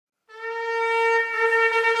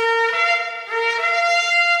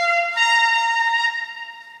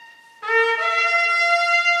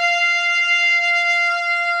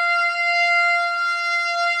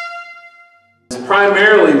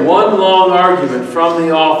primarily one long argument from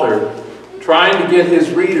the author trying to get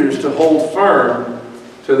his readers to hold firm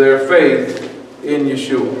to their faith in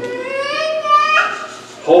Yeshua.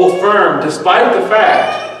 Hold firm despite the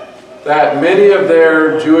fact that many of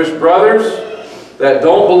their Jewish brothers that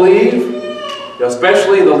don't believe,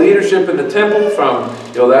 especially the leadership in the temple from,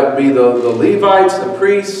 that would be the Levites, the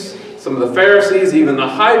priests, some of the Pharisees, even the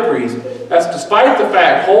high priest, that's despite the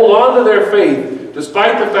fact, hold on to their faith,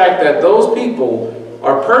 despite the fact that those people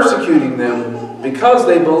are persecuting them because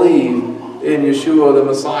they believe in Yeshua the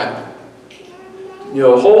Messiah.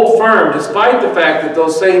 Hold firm despite the fact that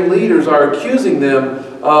those same leaders are accusing them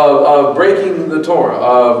of breaking the Torah,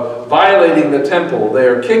 of violating the temple. They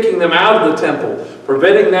are kicking them out of the temple,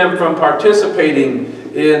 preventing them from participating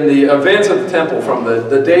in the events of the temple, from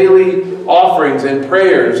the daily offerings and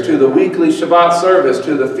prayers to the weekly Shabbat service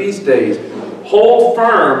to the feast days. Hold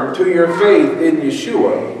firm to your faith in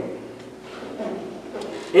Yeshua.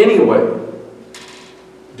 Anyway,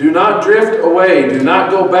 do not drift away. Do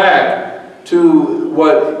not go back to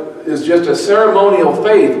what is just a ceremonial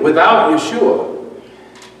faith without Yeshua.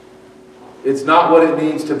 It's not what it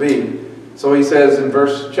needs to be. So he says in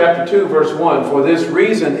chapter 2, verse 1, for this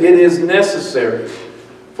reason it is necessary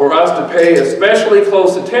for us to pay especially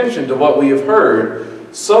close attention to what we have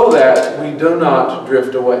heard, so that we do not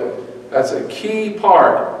drift away. That's a key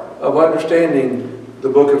part of understanding the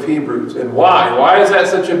book of Hebrews. And why? Why is that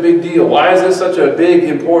such a big deal? Why is this such a big,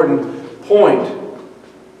 important point?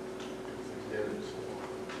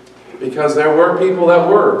 Because there were people that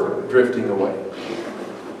were drifting away.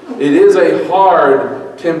 It is a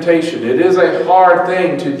hard temptation. It is a hard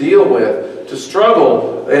thing to deal with, to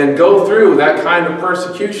struggle and go through that kind of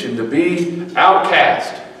persecution, to be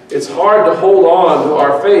outcast. It's hard to hold on to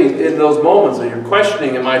our faith in those moments that you're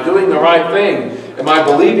questioning, am I doing the right thing? Am I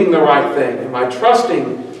believing the right thing? Am I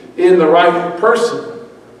trusting in the right person?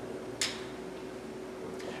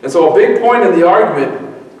 And so a big point in the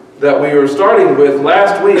argument that we were starting with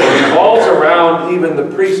last week revolves around even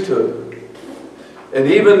the priesthood. And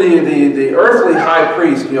even the earthly high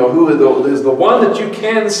priest, who is the one that you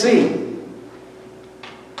can see.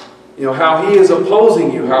 How he is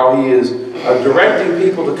opposing you, how he is directing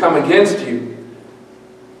people to come against you.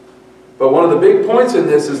 But one of the big points in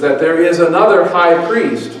this is that there is another high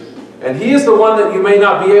priest. And he is the one that you may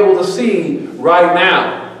not be able to see right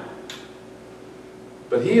now.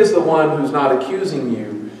 But he is the one who's not accusing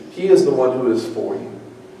you. He is the one who is for you.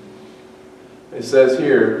 It says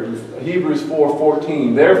here, Hebrews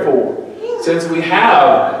 4:14, therefore, since we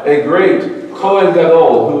have a great Kohen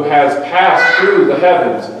Gadol who has passed through the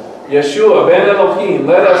heavens, Yeshua ben Elohim,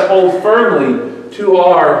 let us hold firmly to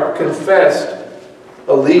our confessed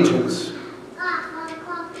allegiance.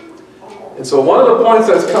 And so one of the points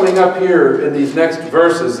that's coming up here in these next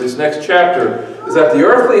verses, this next chapter, is that the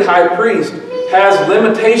earthly high priest has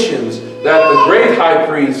limitations that the great high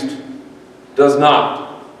priest does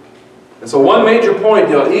not. And so one major point,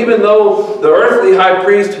 even though the earthly high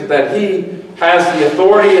priest, that he has the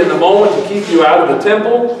authority in the moment to keep you out of the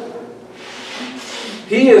temple,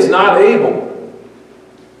 he is not able.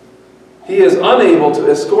 He is unable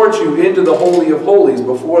to escort you into the Holy of Holies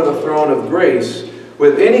before the throne of grace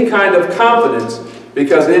with any kind of confidence,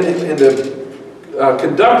 because in the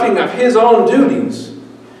conducting of his own duties,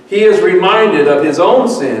 he is reminded of his own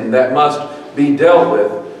sin that must be dealt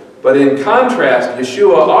with. But in contrast,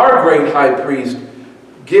 Yeshua, our great high priest,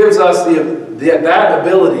 gives us that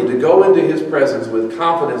ability to go into his presence with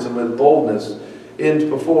confidence and with boldness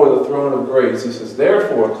before the throne of grace. He says,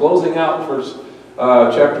 therefore, closing out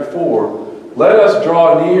chapter 4, let us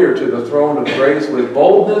draw near to the throne of grace with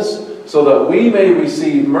boldness, so that we may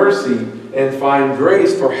receive mercy and find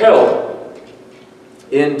grace for help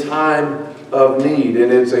in time of need.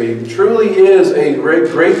 And it truly is a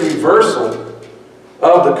great reversal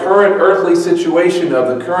of the current earthly situation, of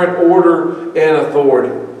the current order and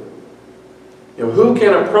authority. Who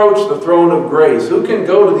can approach the throne of grace? Who can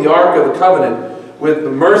go to the Ark of the Covenant with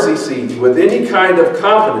the mercy seat, with any kind of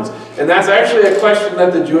confidence? And that's actually a question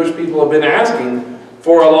that the Jewish people have been asking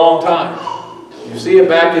for a long time. You see it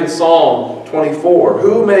back in Psalm 24.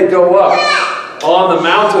 Who may go up on the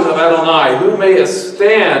mountain of Adonai? Who may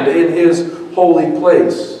stand in his holy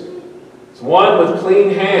place? It's one with clean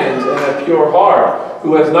hands and a pure heart,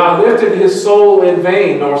 who has not lifted his soul in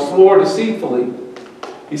vain, nor swore deceitfully.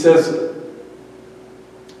 He says,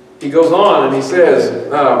 he goes on and he says,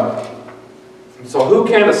 so who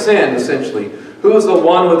can ascend, essentially? Who is the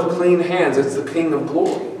one with clean hands? It's the King of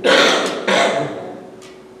glory.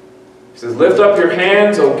 He says, lift up your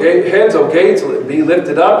heads, O gates, be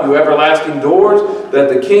lifted up, you everlasting doors, that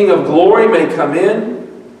the King of glory may come in.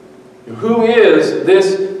 Who is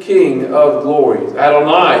this King of glory?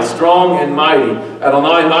 Adonai, strong and mighty.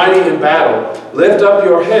 Adonai, mighty in battle. Lift up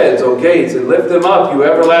your heads, O gates, and lift them up, you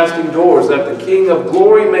everlasting doors, that the King of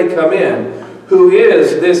glory may come in. Who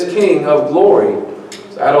is this King of glory?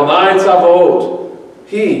 It's Adonai Tzavaot.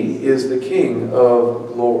 He is the King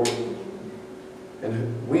of glory.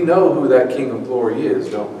 And we know who that King of glory is,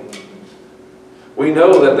 don't we? We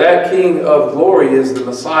know that that King of glory is the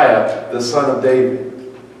Messiah, the Son of David.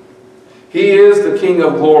 He is the King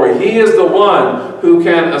of glory. He is the one who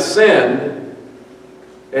can ascend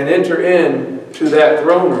and enter into that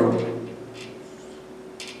throne room.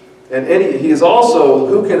 And he is also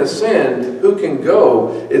who can ascend, who can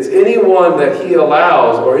go. It's anyone that he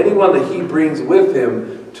allows or anyone that he brings with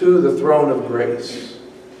him to the throne of grace.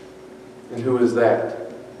 And who is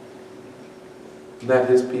that? Isn't that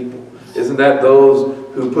his people? Isn't that those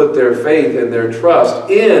who put their faith and their trust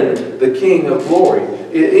in the King of glory,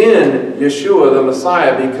 in Yeshua the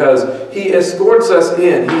Messiah, because he escorts us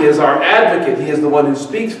in. He is our advocate. He is the one who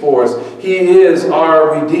speaks for us. He is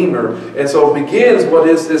our Redeemer. And so it begins what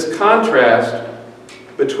is this contrast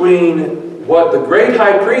between what the great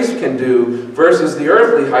high priest can do versus the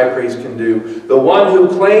earthly high priest can do. The one who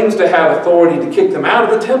claims to have authority to kick them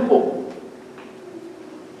out of the temple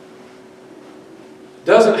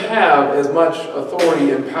doesn't have as much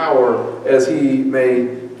authority and power as he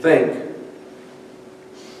may think.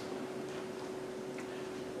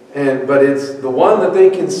 But it's the one that they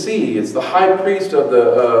can see. It's the high priest of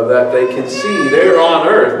that they can see there on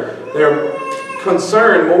earth. They're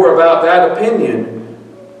concerned more about that opinion,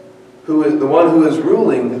 who is the one who is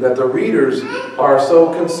ruling, that the readers are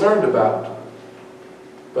so concerned about.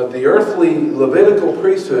 But the earthly Levitical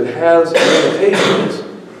priesthood has limitations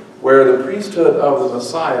where the priesthood of the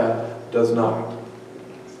Messiah does not.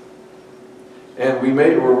 And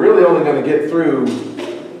we're really only going to get through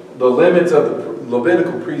the limits of the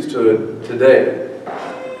Levitical priesthood today.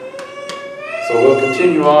 So we'll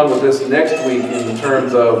continue on with this next week in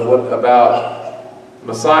terms of what about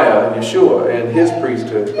Messiah, Yeshua, and his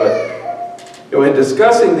priesthood. But in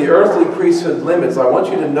discussing the earthly priesthood limits, I want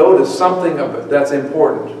you to notice something that's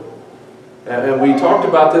important. And we talked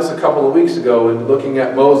about this a couple of weeks ago in looking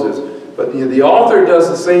at Moses. But the author does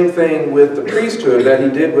the same thing with the priesthood that he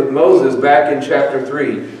did with Moses back in chapter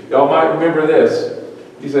 3. Y'all might remember this.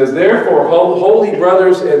 He says, "Therefore, holy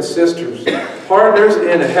brothers and sisters, partners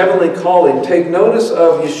in a heavenly calling, take notice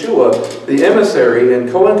of Yeshua, the emissary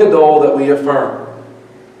and Kohen Gadol that we affirm.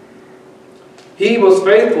 He was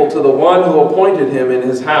faithful to the one who appointed him in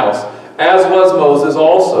his house, as was Moses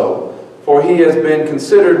also. For he has been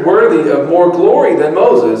considered worthy of more glory than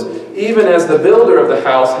Moses, even as the builder of the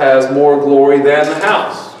house has more glory than the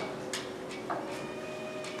house."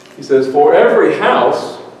 He says, "For every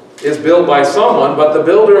house is built by someone, but the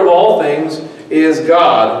builder of all things is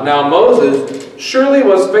God. Now Moses surely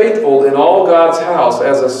was faithful in all God's house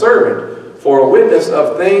as a servant, for a witness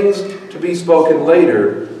of things to be spoken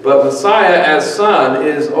later. But Messiah as son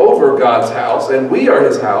is over God's house, and we are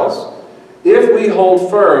his house, if we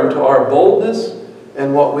hold firm to our boldness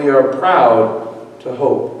and what we are proud to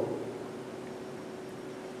hope."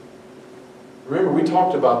 Remember, we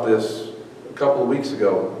talked about this a couple of weeks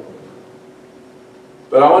ago.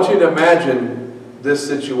 But I want you to imagine this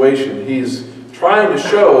situation. He's trying to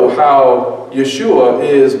show how Yeshua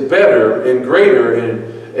is better and greater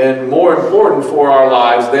and more important for our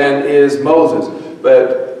lives than is Moses.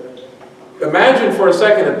 But imagine for a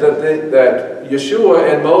second that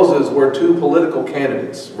Yeshua and Moses were two political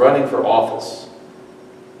candidates running for office.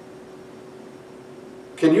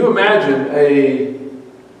 Can you imagine a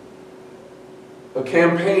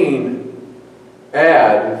campaign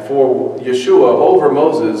ad for Yeshua over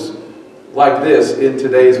Moses like this in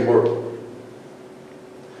today's world?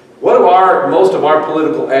 What do most of our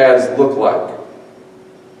political ads look like?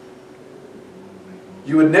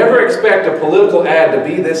 You would never expect a political ad to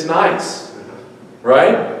be this nice,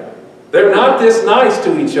 right? They're not this nice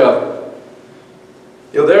to each other.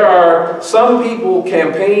 There are some people,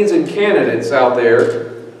 campaigns and candidates out there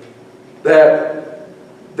that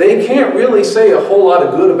they can't really say a whole lot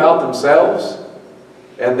of good about themselves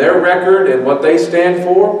and their record and what they stand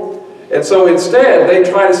for. And so instead, they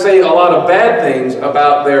try to say a lot of bad things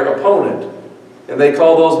about their opponent. And they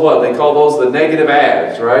call those what? They call those the negative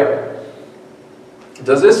ads, right?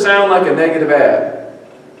 Does this sound like a negative ad?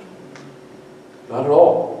 Not at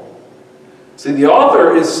all. See, the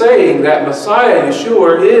author is saying that Messiah,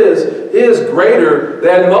 Yeshua, is greater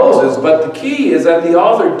than Moses, but the key is that the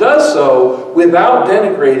author does so without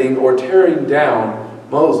denigrating or tearing down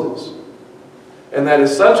Moses. And that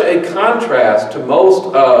is such a contrast to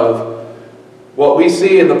most of what we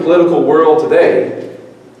see in the political world today,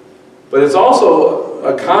 but it's also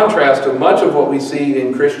a contrast to much of what we see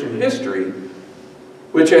in Christian history,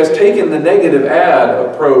 which has taken the negative ad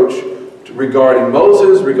approach regarding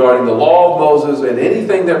Moses, regarding the law of Moses, and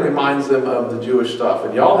anything that reminds them of the Jewish stuff.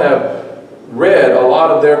 And y'all have read a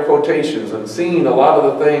lot of their quotations and seen a lot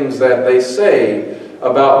of the things that they say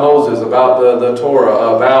about Moses, about the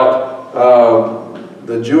Torah, about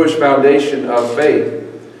the Jewish foundation of faith.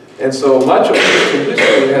 And so much of Christian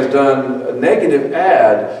history has done a negative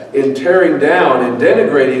ad in tearing down and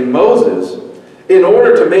denigrating Moses in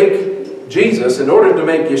order to make Jesus, in order to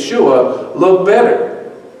make Yeshua look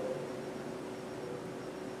better.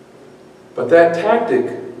 But that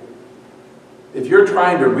tactic, if you're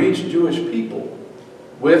trying to reach Jewish people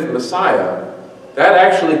with Messiah, that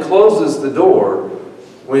actually closes the door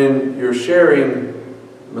when you're sharing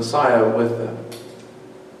Messiah with them.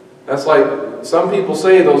 That's like, some people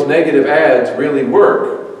say those negative ads really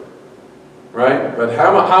work, right? But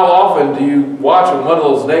how often do you watch one of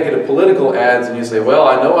those negative political ads and you say, well,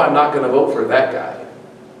 I know I'm not going to vote for that guy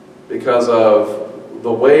because of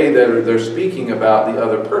the way that they're speaking about the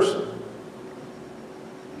other person.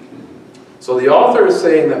 So the author is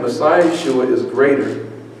saying that Messiah Yeshua is greater,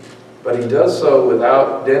 but he does so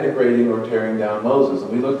without denigrating or tearing down Moses.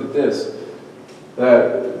 And we looked at this,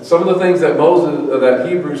 that some of the things that that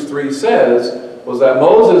Hebrews 3 says was that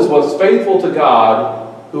Moses was faithful to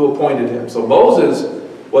God who appointed him. So Moses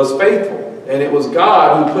was faithful, and it was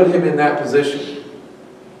God who put him in that position.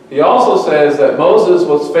 He also says that Moses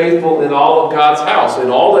was faithful in all of God's house, in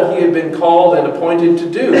all that he had been called and appointed to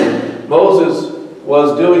do. Moses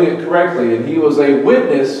was doing it correctly, and he was a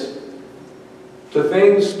witness to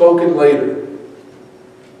things spoken later.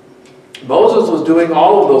 Moses was doing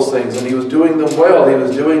all of those things, and he was doing them well. He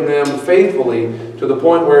was doing them faithfully, to the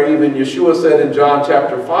point where even Yeshua said in John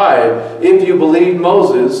chapter 5, if you believed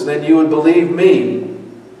Moses, then you would believe me.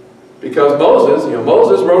 Because Moses,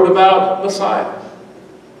 Moses wrote about Messiah.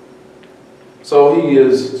 So he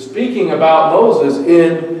is speaking about Moses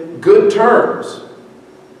in good terms.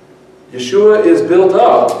 Yeshua is built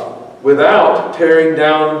up without tearing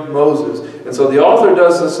down Moses. And so the author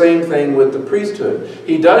does the same thing with the priesthood.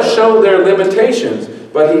 He does show their limitations,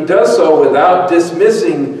 but he does so without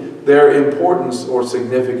dismissing their importance or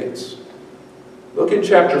significance. Look in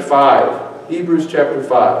chapter 5, Hebrews chapter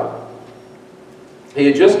 5. He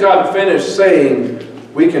had just gotten finished saying,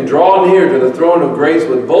 we can draw near to the throne of grace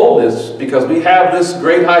with boldness because we have this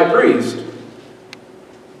great high priest,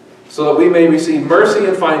 so that we may receive mercy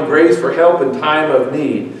and find grace for help in time of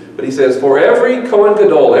need. But he says, for every Kohen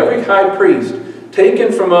Gadol, every high priest,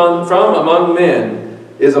 taken from among men,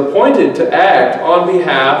 is appointed to act on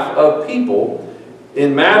behalf of people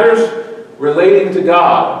in matters relating to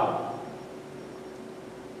God,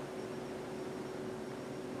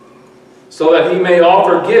 so that he may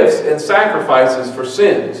offer gifts and sacrifices for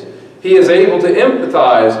sins. He is able to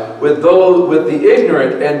empathize with those, with the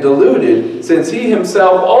ignorant and deluded, since he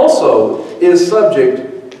himself also is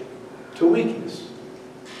subject to weakness.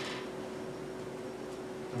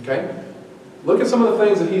 Okay? Look at some of the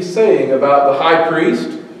things that he's saying about the high priest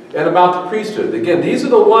and about the priesthood. Again, these are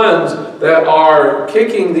the ones that are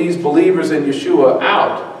kicking these believers in Yeshua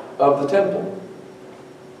out of the temple.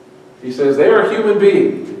 He says they are human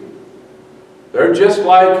beings. They're just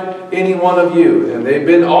like any one of you. And they've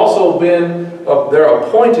they're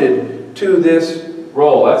appointed to this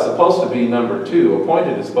role. That's supposed to be number 2.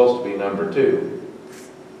 Appointed is supposed to be number 2.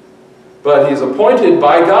 But he's appointed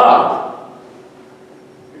by God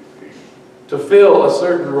to fill a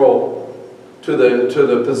certain role, to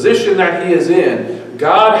the position that he is in.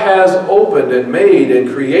 God has opened and made and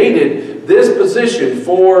created this position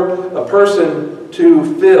for a person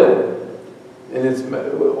to fill. And it's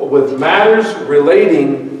with matters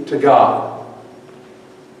relating to God.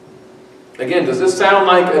 Again, does this sound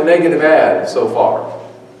like a negative ad so far?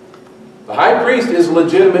 The high priest is a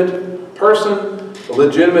legitimate person, a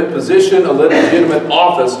legitimate position, a legitimate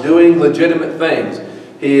office, doing legitimate things.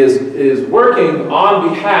 He is working on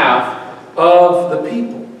behalf of the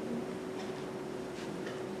people.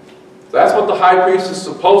 That's what the high priest is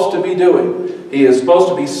supposed to be doing. He is supposed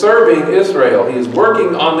to be serving Israel. He is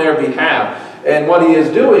working on their behalf. And what he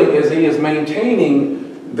is doing is he is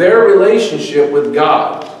maintaining their relationship with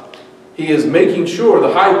God. He is making sure,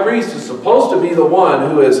 the high priest is supposed to be the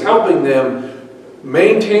one who is helping them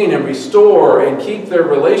maintain and restore and keep their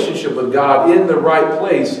relationship with God in the right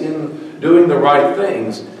place, in doing the right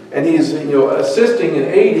things. And he's assisting and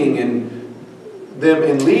aiding in them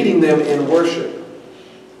and leading them in worship.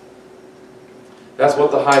 That's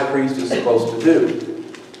what the high priest is supposed to do.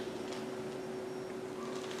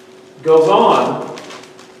 goes on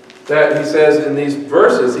that he says in these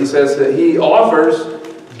verses, he says that he offers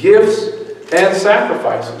gifts and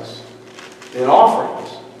sacrifices and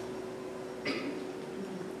offerings.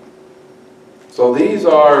 So these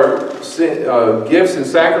are gifts and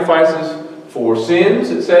sacrifices for sins,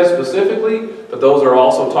 it says specifically, but those are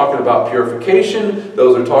also talking about purification.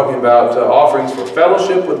 Those are talking about offerings for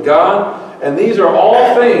fellowship with God. And these are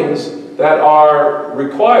all things that are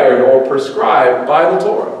required or prescribed by the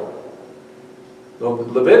Torah.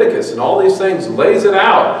 Leviticus and all these things lays it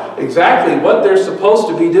out exactly what they're supposed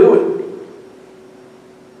to be doing.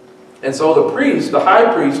 And so the priest, the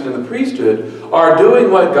high priest and the priesthood are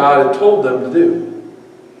doing what God had told them to do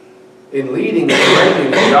in leading and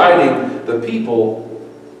training and guiding the people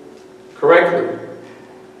correctly.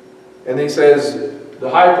 And he says the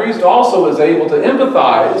high priest also is able to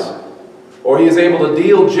empathize, or he is able to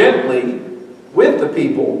deal gently with the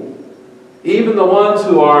people, even the ones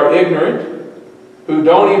who are ignorant, who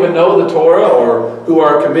don't even know the Torah, or who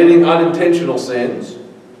are committing unintentional sins.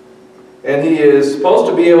 And he is supposed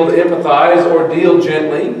to be able to empathize or deal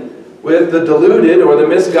gently with the deluded or the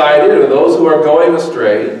misguided or those who are going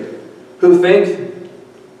astray, who think,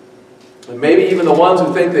 and maybe even the ones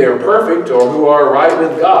who think they are perfect or who are right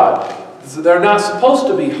with God. So they're not supposed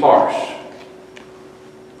to be harsh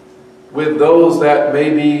with those that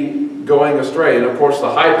may be going astray. And of course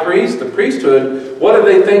the high priest, the priesthood, what do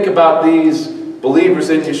they think about these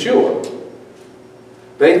believers in Yeshua?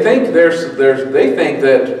 They think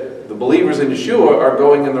that the believers in Yeshua are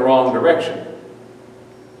going in the wrong direction.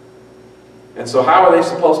 And so how are they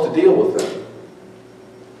supposed to deal with them?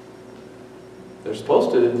 They're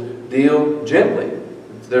supposed to deal gently.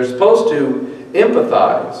 They're supposed to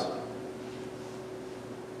empathize.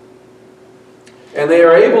 And they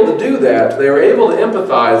are able to do that. They are able to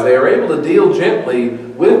empathize. They are able to deal gently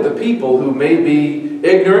with the people who may be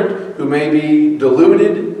ignorant, who may be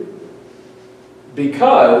deluded,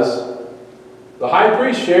 because the high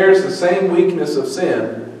priest shares the same weakness of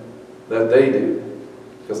sin that they do.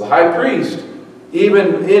 Because the high priest,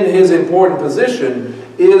 even in his important position,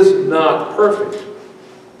 is not perfect.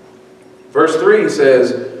 Verse 3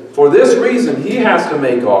 says, for this reason he has to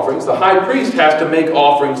make offerings. The high priest has to make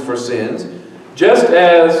offerings for sins, just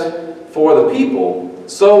as for the people,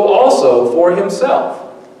 so also for himself.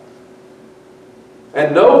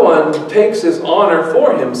 And no one takes his honor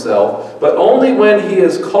for himself, but only when he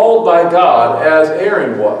is called by God, as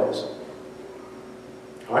Aaron was.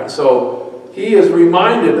 All right, so he is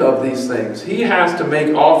reminded of these things. He has to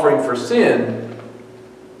make offering for sin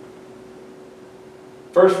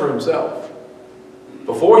first for himself.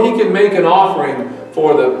 Before he can make an offering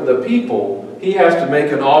for the people, he has to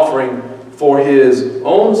make an offering for his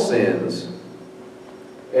own sins.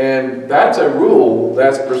 And that's a rule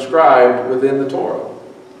that's prescribed within the Torah.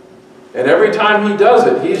 And every time he does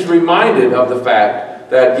it, he's reminded of the fact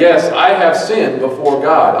that, yes, I have sinned before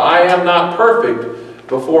God. I am not perfect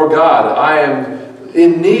before God. I am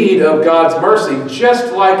in need of God's mercy,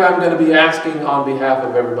 just like I'm going to be asking on behalf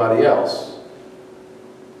of everybody else.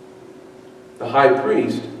 The high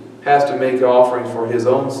priest has to make offerings for his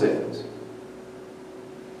own sins.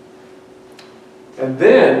 And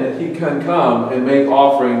then he can come and make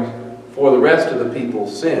offerings for the rest of the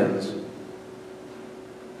people's sins,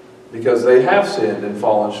 because they have sinned and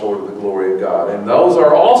fallen short of the glory of God. And those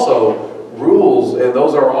are also rules, and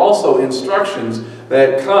those are also instructions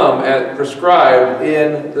that come prescribed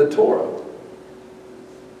in the Torah.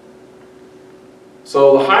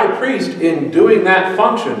 So the high priest, in doing that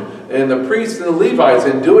function, and the priests and the Levites,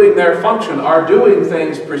 in doing their function, are doing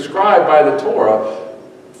things prescribed by the Torah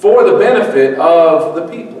for the benefit of the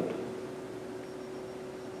people.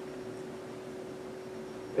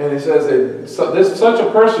 And he says that such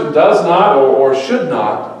a person does not or should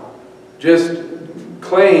not just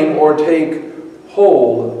claim or take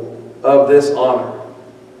hold of this honor.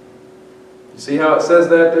 You see how it says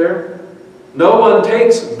that there? No one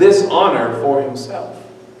takes this honor for himself.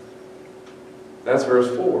 That's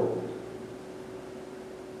verse 4.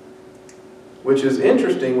 Which is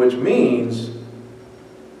interesting, which means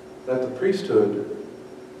that the priesthood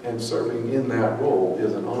and serving in that role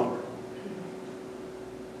is an honor.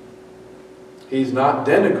 He's not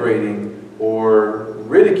denigrating or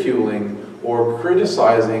ridiculing or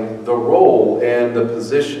criticizing the role and the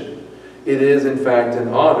position. It is, in fact, an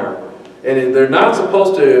honor. And they're not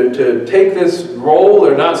supposed to take this role.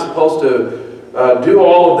 They're not supposed to do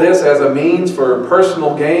all of this as a means for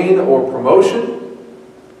personal gain or promotion.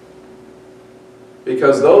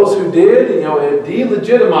 Because those who did, it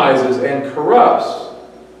delegitimizes and corrupts.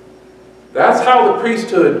 That's how the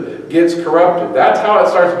priesthood gets corrupted. That's how it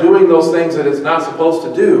starts doing those things that it's not supposed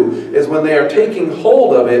to do, is when they are taking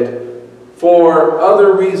hold of it for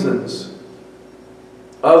other reasons,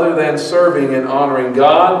 other than serving and honoring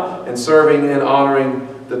God and serving and honoring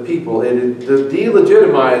the people. It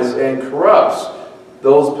delegitimizes and corrupts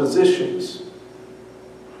those positions.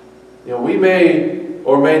 You know, we may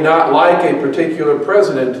or may not like a particular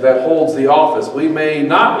president that holds the office. We may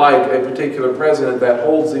not like a particular president that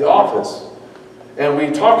holds the office. And we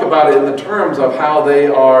talk about it in the terms of how they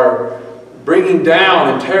are bringing down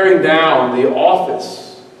and tearing down the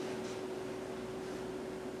office.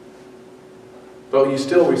 But you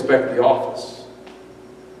still respect the office.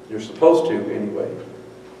 You're supposed to anyway.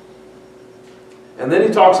 And then he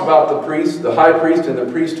talks about the priest, the high priest and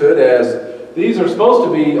the priesthood, as these are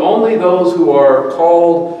supposed to be only those who are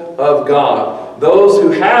called of God. Those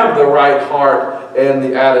who have the right heart and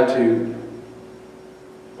the attitude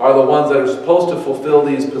are the ones that are supposed to fulfill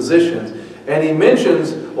these positions. And he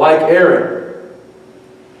mentions, like Aaron,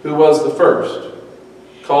 who was the first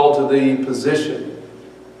called to the position.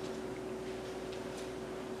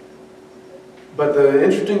 But the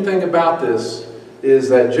interesting thing about this is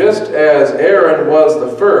that just as Aaron was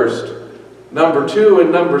the first, number 2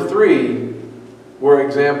 and number 3 were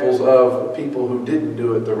examples of people who didn't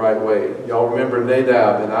do it the right way. Y'all remember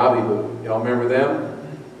Nadab and Abihu? Y'all remember them?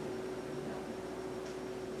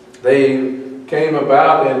 They came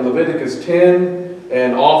about in Leviticus 10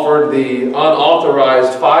 and offered the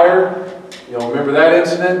unauthorized fire. Y'all remember that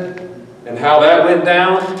incident and how that went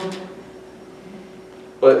down?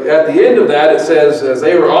 But at the end of that, it says, as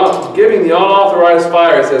they were giving the unauthorized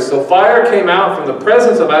fire, it says, so fire came out from the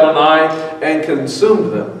presence of Adonai and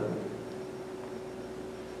consumed them.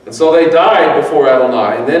 And so they died before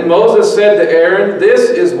Adonai. And then Moses said to Aaron,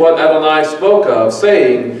 this is what Adonai spoke of,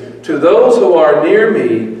 saying, to those who are near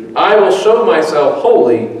me, I will show myself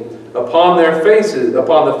holy upon their faces,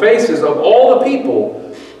 upon the faces of all the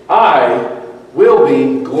people. I will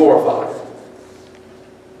be glorified.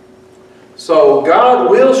 So God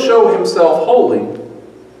will show himself holy.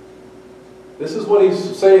 This is what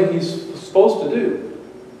he's saying he's supposed to do.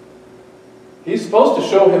 He's supposed to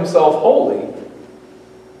show himself holy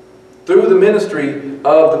through the ministry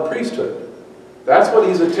of the priesthood. That's what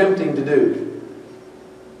he's attempting to do.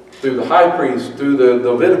 Through the high priest, through the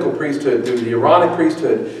Levitical priesthood, through the Aaronic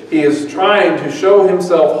priesthood, he is trying to show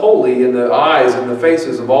himself holy in the eyes and the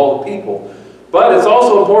faces of all the people. But it's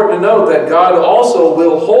also important to note that God also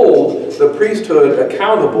will hold the priesthood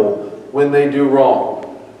accountable when they do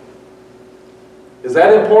wrong. Is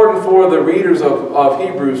that important for the readers of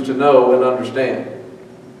Hebrews to know and understand?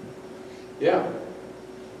 Yeah.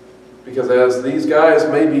 Because as these guys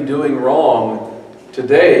may be doing wrong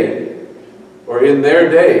today, or in their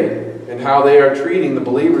day, and how they are treating the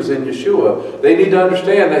believers in Yeshua, they need to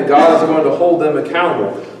understand that God is going to hold them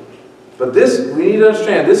accountable. But this, we need to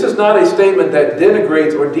understand, this is not a statement that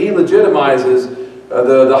denigrates or delegitimizes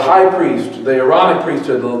the high priest, the Aaronic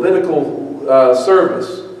priesthood, the Levitical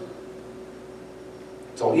service.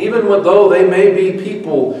 So even though they may be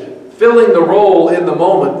people filling the role in the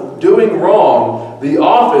moment, doing wrong, the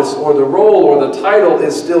office or the role or the title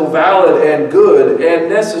is still valid and good and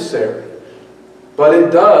necessary. But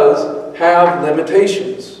it does have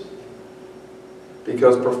limitations.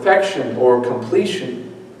 Because perfection or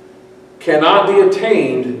completion cannot be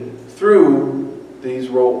attained through these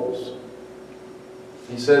roles.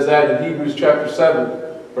 He says that in Hebrews chapter 7,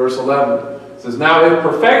 verse 11. It says, now if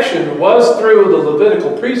perfection was through the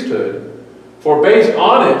Levitical priesthood, for based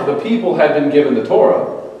on it the people had been given the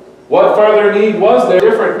Torah, what further need was there a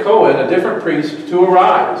different Cohen, a different priest, to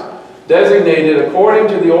arise, designated according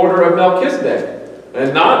to the order of Melchizedek,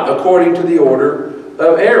 and not according to the order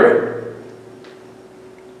of Aaron?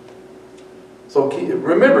 So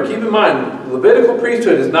remember, keep in mind, the Levitical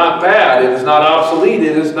priesthood is not bad, it is not obsolete,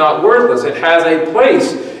 it is not worthless. It has a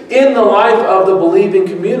place in the life of the believing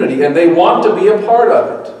community, and they want to be a part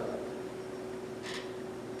of it.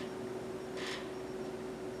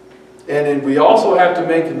 And we also have to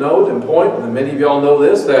make a note and point, and many of y'all know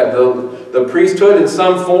this, that the priesthood in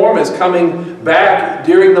some form is coming back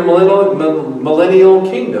during the millennial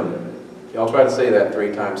kingdom. Y'all try to say that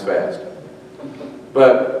 3 times fast.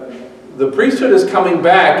 But the priesthood is coming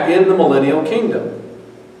back in the millennial kingdom.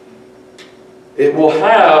 It will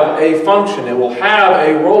have a function, it will have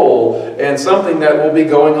a role, and something that will be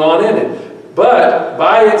going on in it. But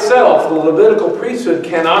by itself, the Levitical priesthood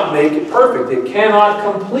cannot make it perfect. It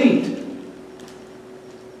cannot complete.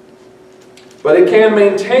 But it can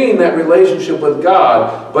maintain that relationship with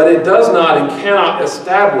God, but it does not and cannot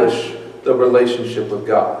establish the relationship with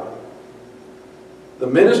God. The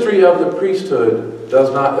ministry of the priesthood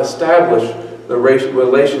does not establish the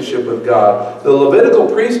relationship with God. The Levitical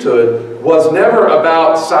priesthood was never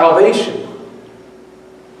about salvation.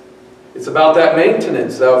 It's about that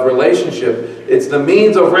maintenance of relationship. It's the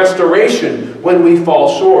means of restoration when we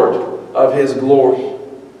fall short of His glory.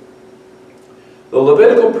 The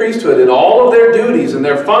Levitical priesthood, in all of their duties and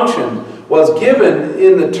their function, was given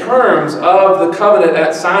in the terms of the covenant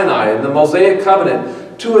at Sinai, in the Mosaic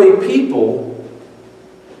covenant, to a people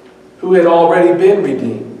who had already been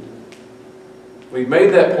redeemed. We've made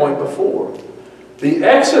that point before. The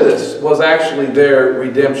Exodus was actually their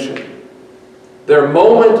redemption. Their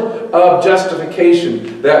moment of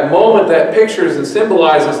justification. That moment that pictures and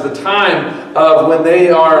symbolizes the time of when they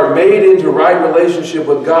are made into right relationship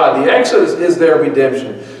with God. The Exodus is their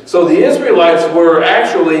redemption. So the Israelites were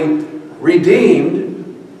actually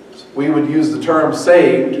redeemed. We would use the term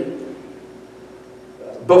saved.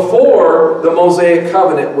 Before the Mosaic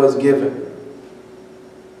covenant was given.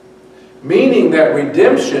 Meaning that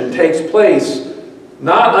redemption takes place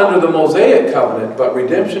not under the Mosaic covenant, but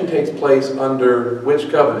redemption takes place under which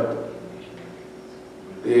covenant?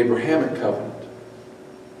 The Abrahamic covenant.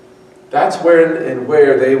 That's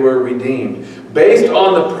where they were redeemed. Based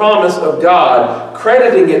on the promise of God,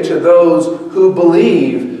 crediting it to those who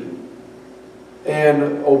believe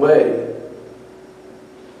and obey.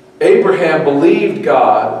 Abraham believed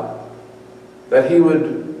God that he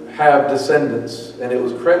would have descendants, and it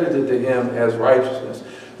was credited to him as righteousness.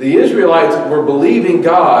 The Israelites were believing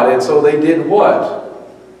God, and so they did what?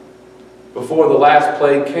 Before the last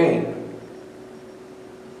plague came.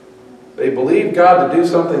 They believed God to do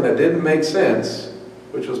something that didn't make sense,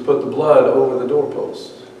 which was put the blood over the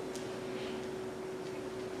doorposts.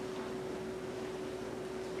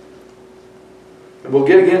 And we'll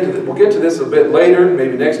get to this a bit later,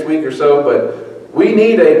 maybe next week or so, but we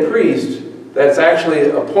need a priest that's actually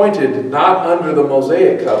appointed not under the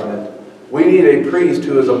Mosaic covenant. We need a priest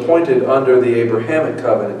who is appointed under the Abrahamic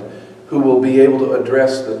covenant, who will be able to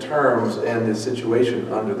address the terms and the situation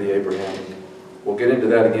under the Abrahamic. We'll get into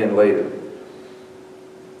that again later.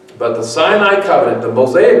 But the Sinai covenant, the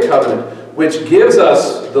Mosaic covenant, which gives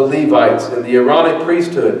us the Levites and the Aaronic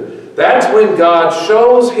priesthood, that's when God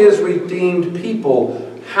shows His redeemed people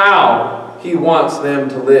how He wants them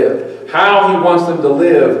to live. How He wants them to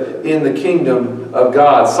live in the kingdom of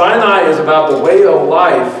God. Sinai is about the way of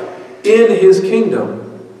life in His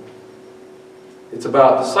kingdom. It's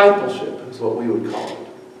about discipleship, is what we would call it.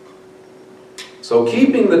 So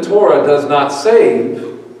keeping the Torah does not save,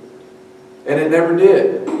 and it never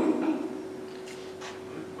did.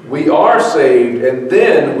 We are saved, and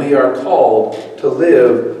then we are called to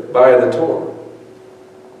live by the Torah.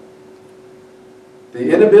 The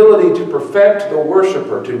inability to perfect the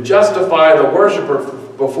worshiper, to justify the worshiper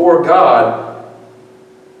before God,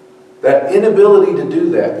 that inability to do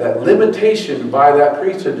that, that limitation by that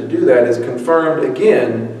priesthood to do that, is confirmed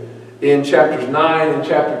again in chapters 9 and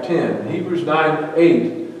chapter 10. Hebrews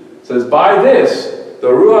 9:8 says, "By this, the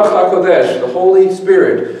Ruach HaKodesh, the Holy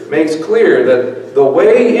Spirit, makes clear that the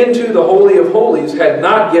way into the Holy of Holies had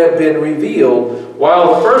not yet been revealed,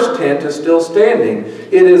 while the first tent is still standing.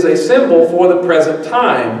 It is a symbol for the present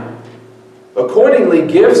time. Accordingly,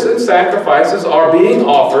 gifts and sacrifices are being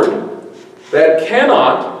offered that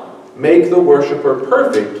cannot make the worshiper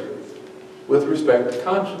perfect with respect to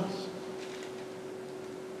conscience."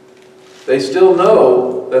 They still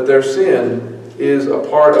know that their sin is a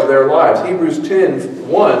part of their lives. Hebrews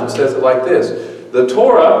 10:1 says it like this: "The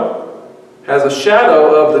Torah has a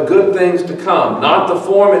shadow of the good things to come, not the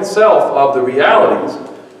form itself of the realities.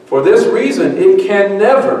 For this reason, it can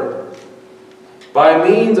never, by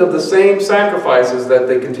means of the same sacrifices that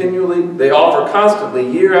they offer constantly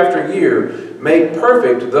year after year, make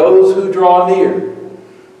perfect those who draw near."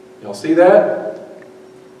 Y'all see that?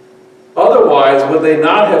 "Otherwise, would they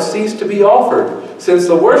not have ceased to be offered, since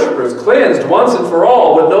the worshippers, cleansed once and for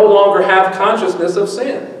all, would no longer have consciousness of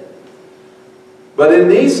sin? But in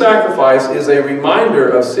these sacrifices is a reminder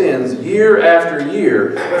of sins year after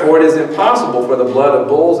year, for it is impossible for the blood of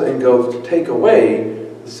bulls and goats to take away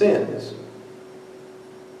the sins."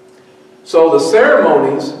 So the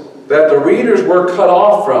ceremonies that the readers were cut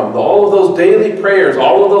off from, all of those daily prayers,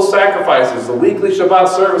 all of those sacrifices, the weekly Shabbat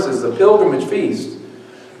services, the pilgrimage feasts,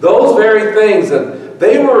 those very things that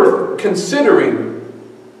they were considering,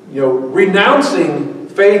 renouncing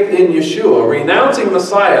faith in Yeshua, renouncing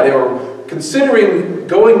Messiah, they were considering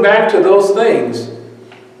going back to those things,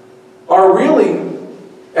 are really,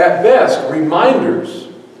 at best, reminders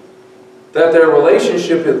that their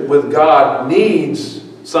relationship with God needs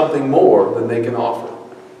something more than they can offer.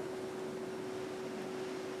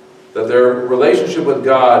 that their relationship with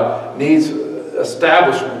God needs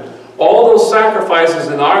establishment. All those sacrifices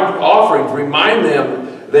and our offerings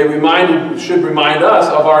should remind us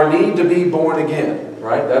of our need to be born again,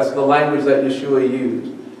 right? That's the language that Yeshua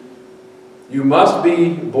used. You must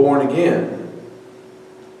be born again.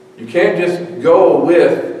 You can't just go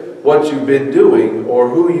with what you've been doing or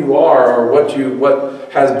who you are or what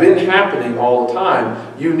has been happening all the time.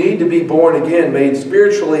 You need to be born again, made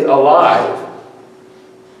spiritually alive.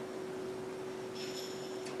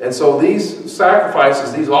 And so these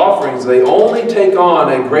sacrifices, these offerings, they only take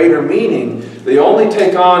on a greater meaning. They only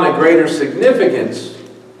take on a greater significance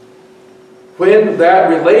when that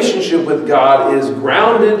relationship with God is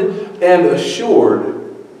grounded and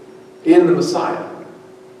assured in the Messiah.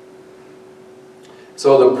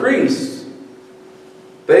 So the priests,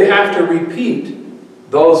 they have to repeat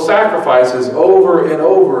those sacrifices over and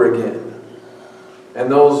over again.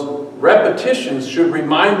 And those repetitions should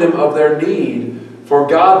remind them of their need for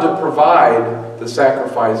God to provide the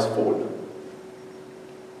sacrifice for them.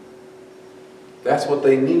 That's what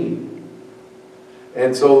they need.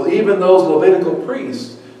 And so even those Levitical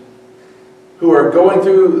priests who are going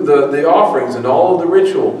through the offerings and all of the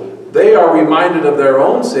ritual, they are reminded of their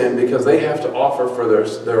own sin because they have to offer for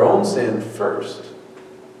their own sin first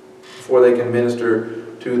before they can minister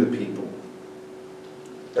to the people.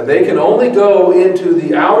 And they can only go into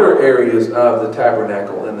the outer areas of the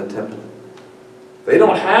tabernacle and the temple. They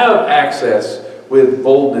don't have access with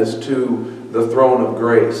boldness to the throne of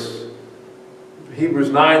grace.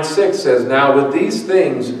 Hebrews 9:6 says, "Now with these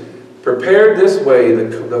things prepared this way,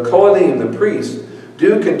 the Kohanim, the priests,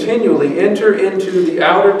 do continually enter into the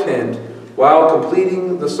outer tent while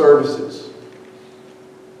completing the services."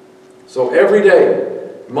 So every day,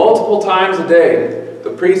 multiple times a day,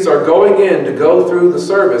 the priests are going in to go through the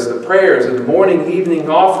service, the prayers, and the morning, evening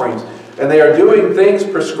offerings. And they are doing things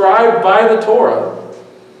prescribed by the Torah.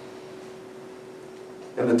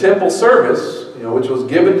 And the temple service, which was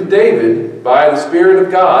given to David by the Spirit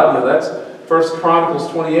of God, that's 1 Chronicles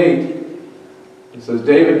 28. It says,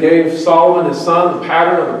 David gave Solomon his son the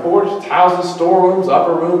pattern of the porch, its houses, storerooms,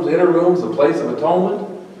 upper rooms, inner rooms, the place of atonement,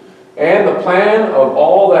 and the plan of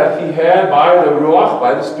all that he had by the Ruach,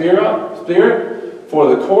 by the Spirit, for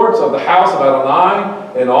the courts of the house of Adonai,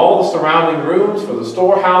 and all the surrounding rooms, for the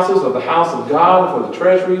storehouses of the house of God, for the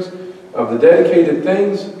treasuries of the dedicated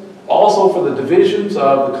things, also for the divisions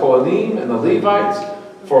of the Kohanim and the Levites,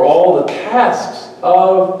 for all the tasks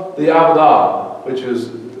of the Avodah, which is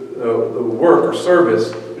the work or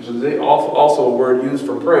service, which is also a word used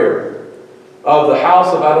for prayer, of the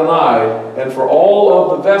house of Adonai, and for all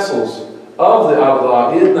of the vessels of the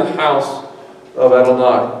Avodah in the house of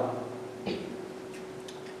Adonai.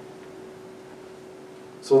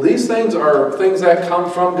 So these things are things that come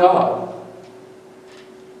from God.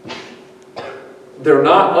 They're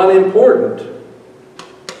not unimportant,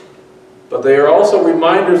 but they are also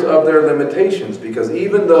reminders of their limitations, because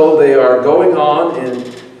even though they are going on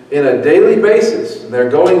in a daily basis, and they're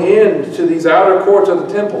going into these outer courts of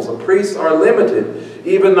the temples, the priests are limited.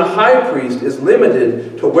 Even the high priest is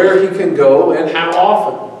limited to where he can go and how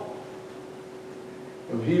often.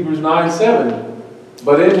 In Hebrews 9:7,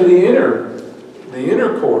 but into the inner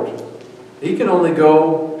court, he can only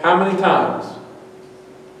go how many times?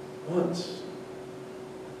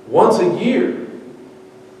 Once a year.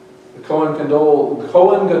 The Kohen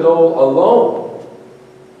Gadol alone,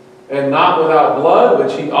 and not without blood,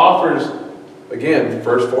 which he offers, again,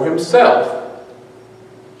 first for himself,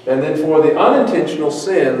 and then for the unintentional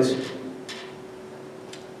sins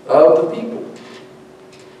of the people.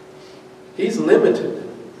 He's limited.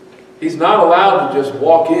 He's not allowed to just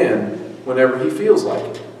walk in whenever he feels like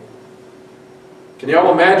it. Can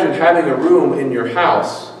y'all imagine having a room in your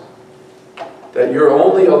house that you're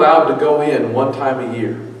only allowed to go in one time a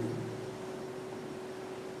year?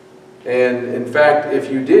 And in fact, if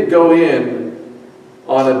you did go in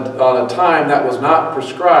on a time that was not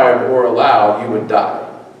prescribed or allowed, you would die.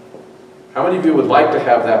 How many of you would like to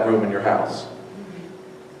have that room in your house?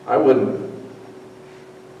 I wouldn't.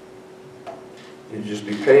 You'd just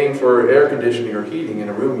be paying for air conditioning or heating in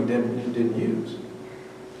a room you didn't use.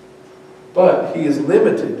 But he is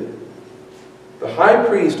limited. The high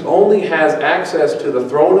priest only has access to the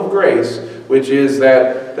throne of grace, which is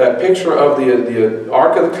that picture of the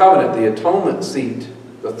Ark of the Covenant, the atonement seat,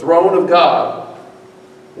 the throne of God,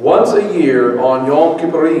 once a year on Yom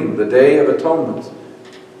Kippurim, the Day of Atonement.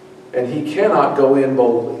 And he cannot go in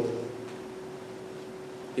boldly.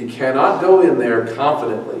 He cannot go in there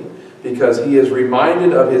confidently, because he is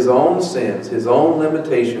reminded of his own sins, his own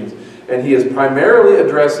limitations, And he is primarily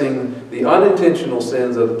addressing the unintentional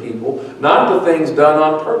sins of the people, not the things done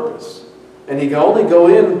on purpose. And he can only go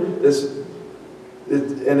in this,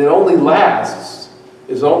 and it only lasts,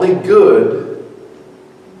 is only good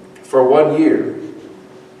for 1 year.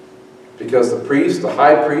 Because the priest, the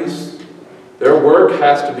high priest, their work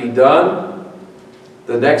has to be done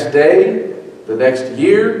the next day, the next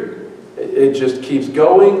year. It just keeps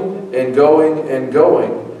going and going and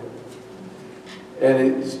going. And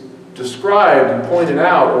it's described and pointed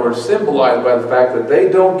out or symbolized by the fact that they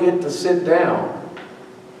don't get to sit down.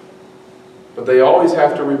 But they always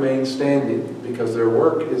have to remain standing because their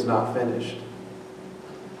work is not finished.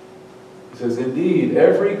 It says, indeed,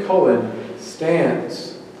 every Kohen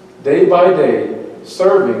stands day by day,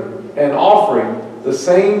 serving and offering the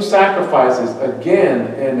same sacrifices again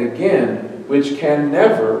and again, which can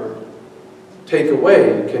never take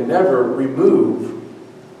away, can never remove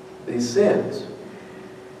these sins.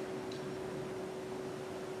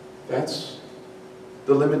 That's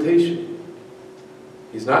the limitation.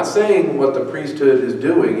 He's not saying what the priesthood is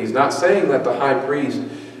doing. He's not saying that the high priest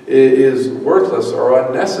is worthless or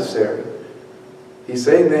unnecessary. He's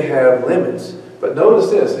saying they have limits. But notice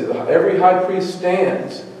this, every high priest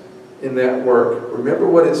stands in that work. Remember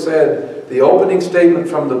what it said, the opening statement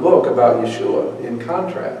from the book about Yeshua, in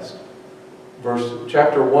contrast.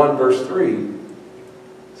 Chapter 1, verse 3. It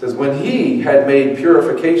says, when he had made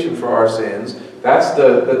purification for our sins, that's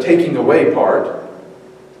the taking away part,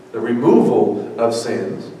 the removal of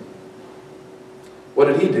sins. What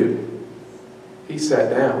did he do? He sat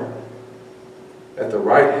down at the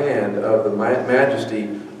right hand of the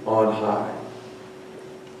majesty on high.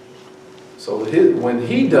 So when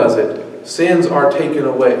he does it, sins are taken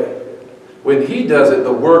away. When he does it,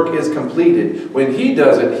 the work is completed. When he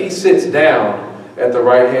does it, he sits down at the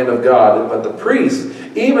right hand of God. But the priests,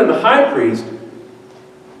 even the high priest,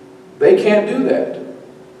 they can't do that.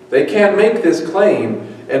 They can't make this claim.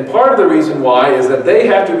 And part of the reason why is that they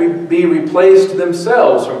have to be replaced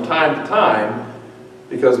themselves from time to time,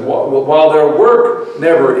 because while their work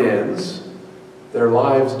never ends, their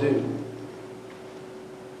lives do.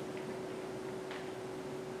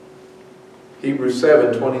 Hebrews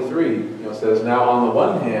 7:23 says, now on the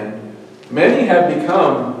one hand, many have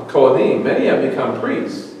become Kohanim, many have become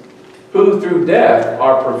priests, who through death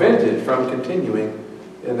are prevented from continuing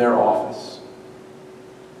in their office.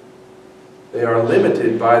 They are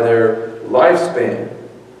limited by their lifespan.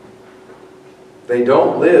 They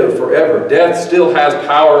don't live forever. Death still has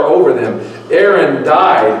power over them. Aaron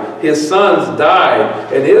died, his sons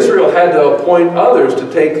died, and Israel had to appoint others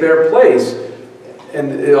to take their place.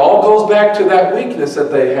 And it all goes back to that weakness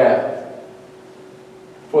that they have.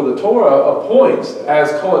 For the Torah appoints as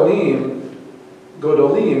Kohanim,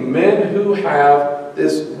 Godolim, men who have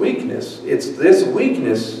this weakness. It's this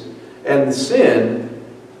weakness and sin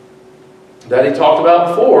that he talked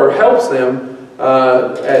about before helps them,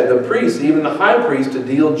 the priests, even the high priest, to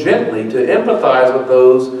deal gently, to empathize with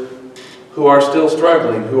those who are still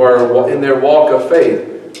struggling, who are in their walk of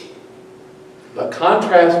faith. But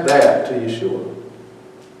contrast that to Yeshua.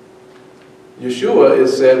 Yeshua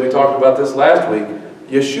is said, we talked about this last week,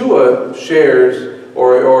 Yeshua shares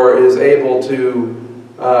or is able to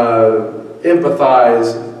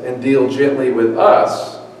empathize and deal gently with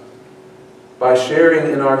us by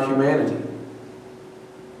sharing in our humanity.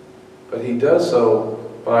 But he does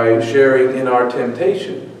so by sharing in our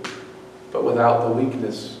temptation, but without the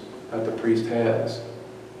weakness that the priest has. It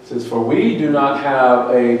says, for we do not have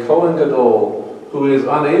a Kohen Gadol who is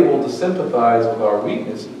unable to sympathize with our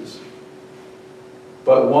weaknesses,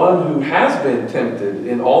 but one who has been tempted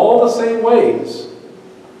in all the same ways,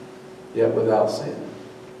 yet without sin.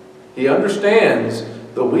 He understands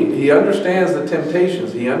he understands the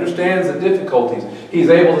temptations. He understands the difficulties. He's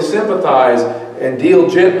able to sympathize and deal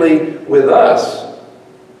gently with us.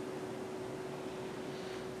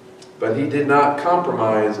 But he did not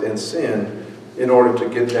compromise and sin in order to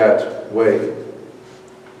get that way,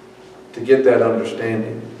 to get that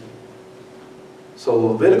understanding. So the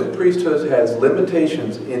Levitical priesthood has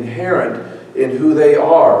limitations inherent in who they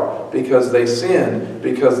are, because they sin,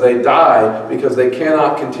 because they die, because they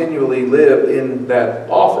cannot continually live in that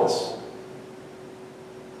office.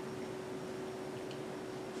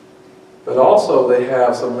 But also they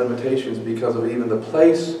have some limitations because of even the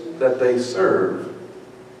place that they serve.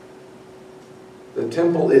 The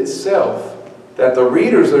temple itself, that the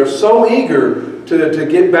readers are so eager to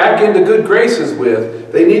get back into good graces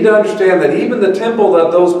with, they need to understand that even the temple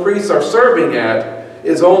that those priests are serving at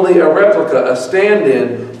is only a replica, a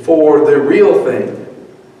stand-in for the real thing.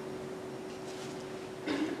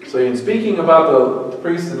 So in speaking about the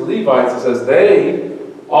priests and Levites, it says they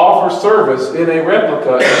offer service in a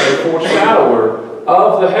replica and a foreshadower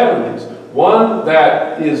of the heavenlies. One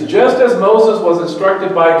that is just as Moses was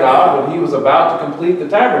instructed by God when he was about to complete the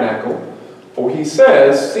tabernacle. For he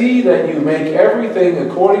says, "See that you make everything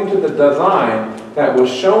according to the design that was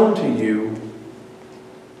shown to you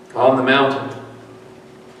on the mountain."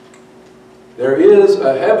 There is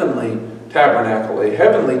a heavenly tabernacle, a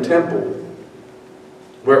heavenly temple,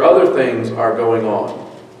 where other things are going on.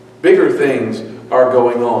 Bigger things are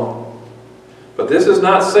going on. But this is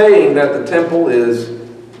not saying that the temple is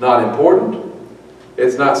not important.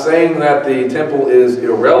 It's not saying that the temple is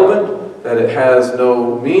irrelevant, that it has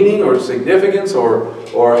no meaning or significance or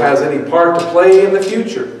has any part to play in the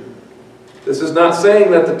future. This is not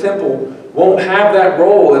saying that the temple won't have that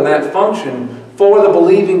role and that function for the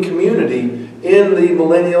believing community in the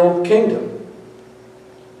millennial kingdom.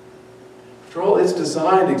 After all, it's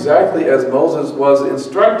designed exactly as Moses was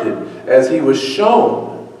instructed, as he was shown.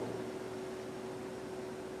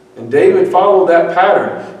 And David followed that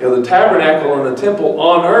pattern. The tabernacle and the temple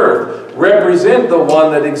on earth represent the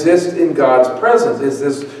one that exists in God's presence. It's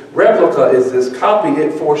this replica, it's this copy.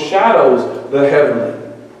 It foreshadows the heavenly.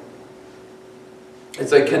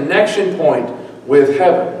 It's a connection point with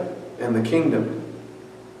heaven and the kingdom.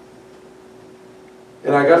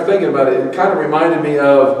 And I got thinking about it. It kind of reminded me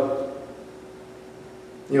of,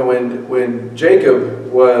 when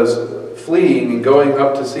Jacob was fleeing and going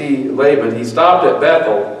up to see Laban, he stopped at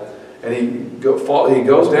Bethel. And he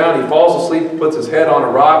goes down, he falls asleep, puts his head on a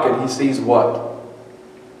rock, and he sees what?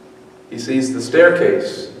 He sees the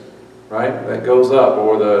staircase, right? That goes up,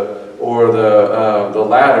 or the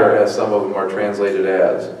ladder, as some of them are translated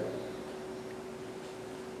as.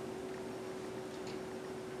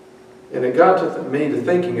 And it got me to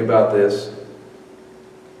thinking about this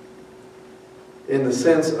in the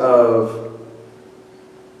sense of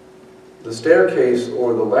the staircase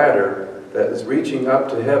or the ladder that is reaching up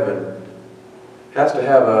to heaven has to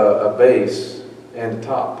have a base and a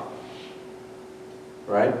top,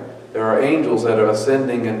 right? There are angels that are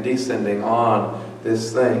ascending and descending on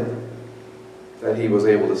this thing that he was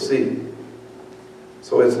able to see.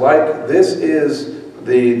 So it's like this is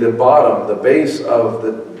the bottom, the base of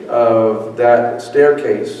that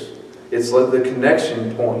staircase. It's like the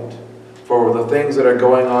connection point for the things that are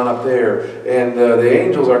going on up there. And the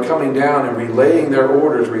angels are coming down and relaying their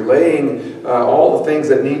orders, relaying all the things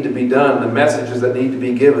that need to be done, the messages that need to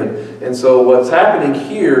be given. And so what's happening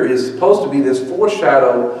here is supposed to be this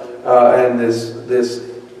foreshadow and this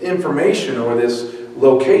information or this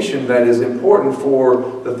location that is important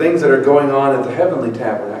for the things that are going on at the heavenly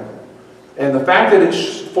tabernacle. And the fact that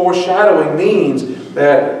it's foreshadowing means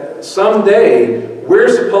that someday we're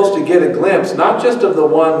supposed to get a glimpse, not just of the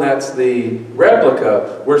one that's the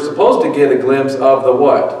replica, we're supposed to get a glimpse of the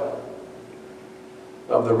what?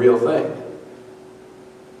 Of the real thing.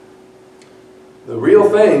 The real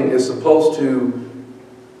thing is supposed to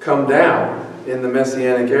come down in the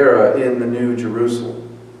Messianic era in the New Jerusalem.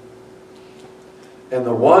 And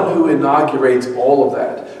the one who inaugurates all of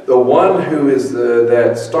that, the one who is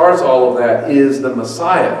that starts all of that, is the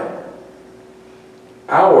Messiah,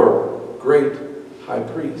 our great high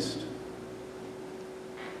priest.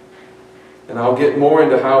 And I'll get more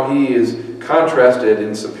into how he is contrasted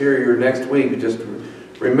and superior next week. Just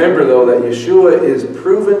remember, though, that Yeshua is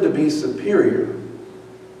proven to be superior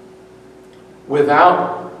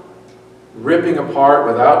without ripping apart,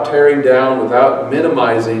 without tearing down, without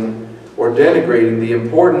minimizing or denigrating the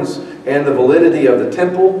importance and the validity of the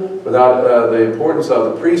temple, without the importance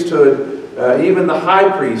of the priesthood, even the high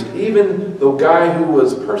priest, even the guy who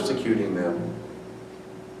was persecuting them.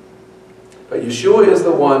 But Yeshua is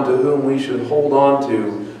the one to whom we should hold on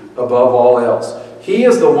to above all else. He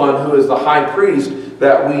is the one who is the high priest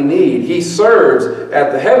that we need. He serves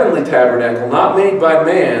at the heavenly tabernacle, not made by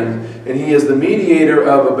man, and he is the mediator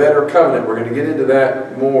of a better covenant. We're going to get into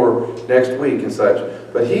that more next week and such.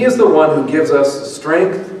 But he is the one who gives us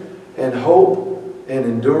strength and hope and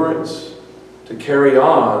endurance to carry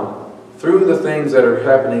on through the things that are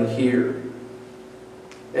happening here.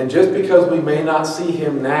 And just because we may not see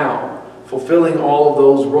him now fulfilling all of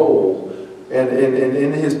those roles and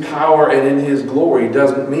in his power and in his glory,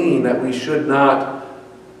 doesn't mean that we should not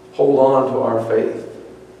hold on to our faith.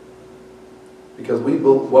 Because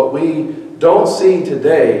what we don't see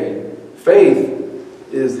today, faith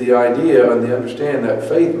is the idea and the understanding that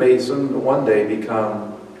faith may soon one day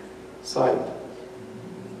become sight.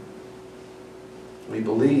 We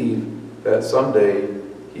believe that someday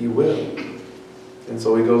he will. And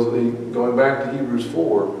so he goes, going back to Hebrews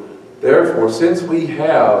 4, therefore, since we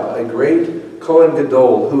have a great Kohen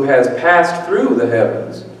Gadol who has passed through the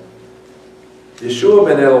heavens, Yeshua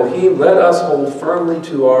ben Elohim, let us hold firmly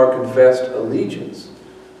to our confessed allegiance.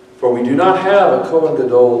 For we do not have a Kohen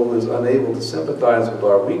Gadol who is unable to sympathize with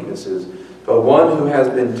our weaknesses, but one who has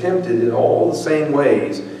been tempted in all the same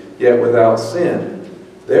ways, yet without sin.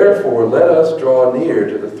 Therefore, let us draw near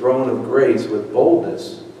to the throne of grace with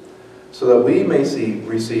boldness, so that we may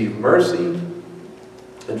receive mercy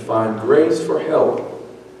and find grace for help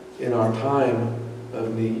in our time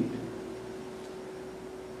of need.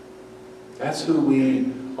 That's who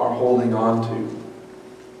we are holding on to.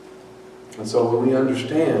 And so when we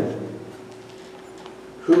understand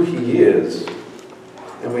who He is,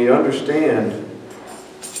 and we understand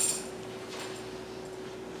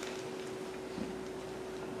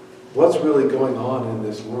what's really going on in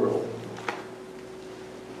this world,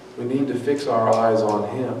 we need to fix our eyes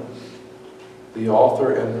on Him, the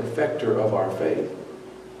author and perfecter of our faith.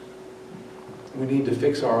 We need to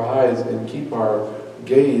fix our eyes and keep our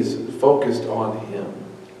gaze focused on Him,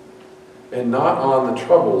 and not on the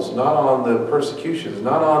troubles, not on the persecutions,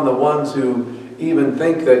 not on the ones who even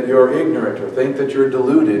think that you're ignorant or think that you're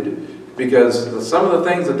deluded, because some of the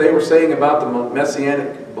things that they were saying about the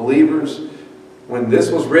Messianic believers when this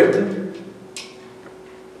was written,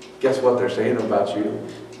 guess what they're saying about you?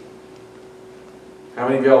 How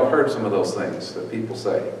many of y'all have heard some of those things that people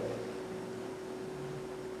say?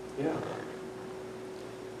 Yeah.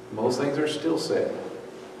 Most things are still said.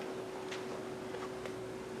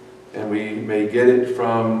 And we may get it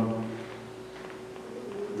from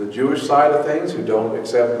the Jewish side of things who don't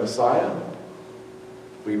accept Messiah.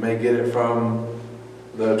 We may get it from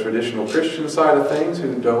the traditional Christian side of things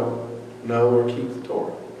who don't know or keep the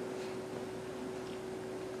Torah.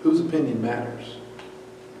 Whose opinion matters?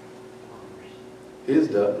 His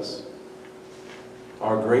does.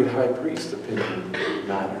 Our great high priest's opinion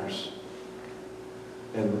matters.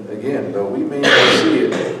 And again, though we may not see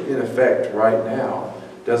it in effect right now,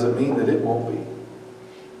 doesn't mean that it won't be.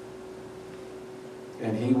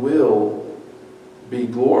 And He will be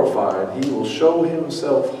glorified. He will show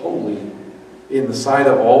Himself holy in the sight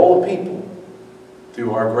of all the people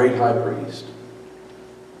through our great high priest.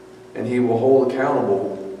 And He will hold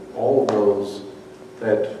accountable all of those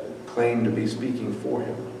that claim to be speaking for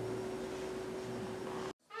Him.